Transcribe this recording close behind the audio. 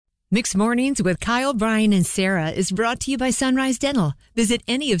Mixed Mornings with Kyle, Brian, and Sarah is brought to you by Sunrise Dental. Visit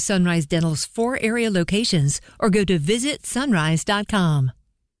any of Sunrise Dental's 4 area locations or go to visitsunrise.com.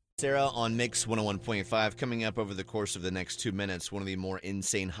 Sarah on Mix 101.5. Coming up over the course of the next 2 minutes, one of the more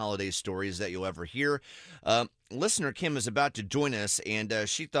insane holiday stories that you'll ever hear. Listener Kim is about to join us, and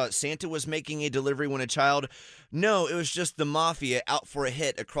she thought Santa was making a delivery when a child. No, it was just the mafia out for a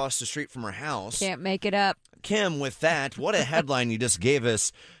hit across the street from her house. Can't make it up. Kim, with that, what a headline you just gave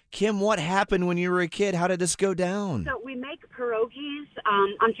us. Kim, what happened when you were a kid? How did this go down? So we make pierogies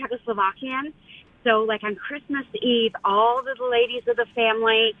on Czechoslovakian. So like on Christmas Eve, all of the ladies of the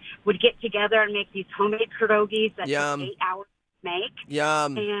family would get together and make these homemade pierogies that took 8 hours to make.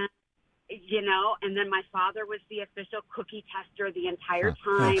 Yum. And, and then my father was the official cookie tester the entire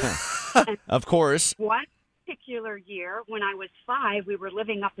time. And of course. One particular year when I was 5, we were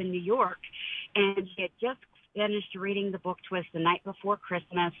living up in New York, and he had just finished reading the book to us the night before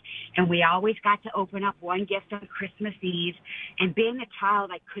Christmas, and we always got to open up one gift on Christmas Eve. And being a child,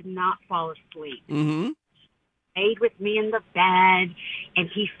 I could not fall asleep. Mm-hmm. Stayed with me in the bed, and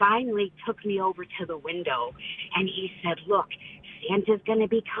he finally took me over to the window, and he said, "Look, Santa's going to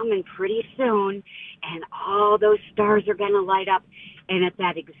be coming pretty soon, and all those stars are going to light up." And at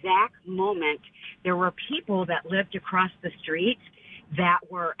that exact moment, there were people that lived across the street that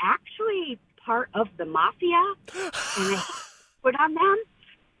were actually part of the mafia, and they put on them,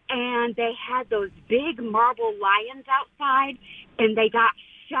 and they had those big marble lions outside, and they got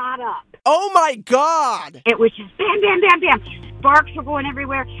shot up. Oh my God! It was just bam, bam, bam, bam. Sparks were going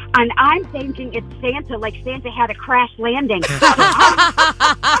everywhere, and I'm thinking it's Santa, like Santa had a crash landing.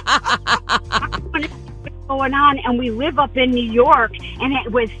 Going on, and we live up in New York, and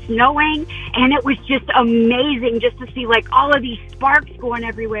it was snowing, and it was just amazing just to see like all of these sparks going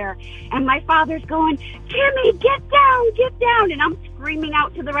everywhere. And my father's going, "Timmy, get down," and I'm screaming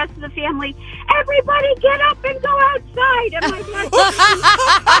out to the rest of the family, "Everybody get up and go outside!" And my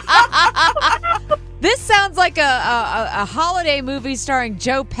dad, This sounds like a holiday movie starring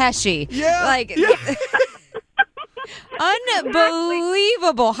Joe Pesci. Yeah.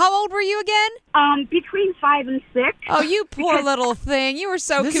 Unbelievable. How old were you again? between 5 and 6. Oh, you poor little thing. You were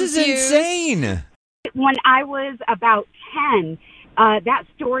so confused. This is insane. When I was about 10, that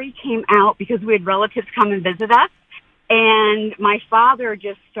story came out because we had relatives come and visit us, and my father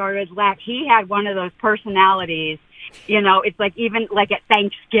just started laughing. He had one of those personalities, it's like even like at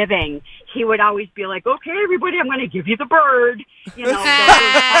Thanksgiving, he would always be like, "Okay, everybody, I'm going to give you the bird,"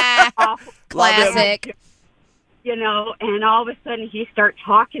 Classic. and all of a sudden he started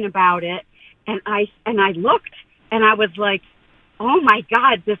talking about it, and I looked, and I was like, "Oh my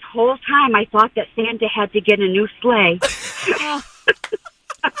God, this whole time I thought that Santa had to get a new sleigh."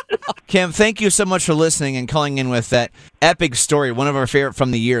 Kim, thank you so much for listening and calling in with that epic story, one of our favorite from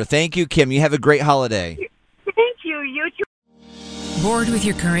the year. Thank you, Kim. You have a great holiday. Thank you. You too. Bored with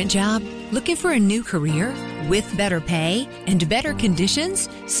your current job? Looking for a new career? With better pay and better conditions?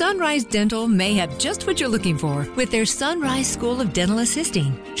 Sunrise Dental may have just what you're looking for with their Sunrise School of Dental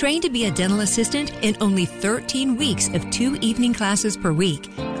Assisting. Trained to be a dental assistant in only 13 weeks of 2 evening classes per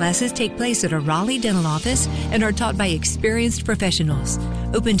week. Classes take place at a Raleigh dental office and are taught by experienced professionals.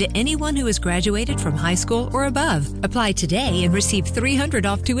 Open to anyone who has graduated from high school or above. Apply today and receive $300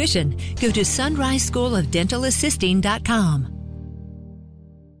 off tuition. Go to sunriseschoolofdentalassisting.com.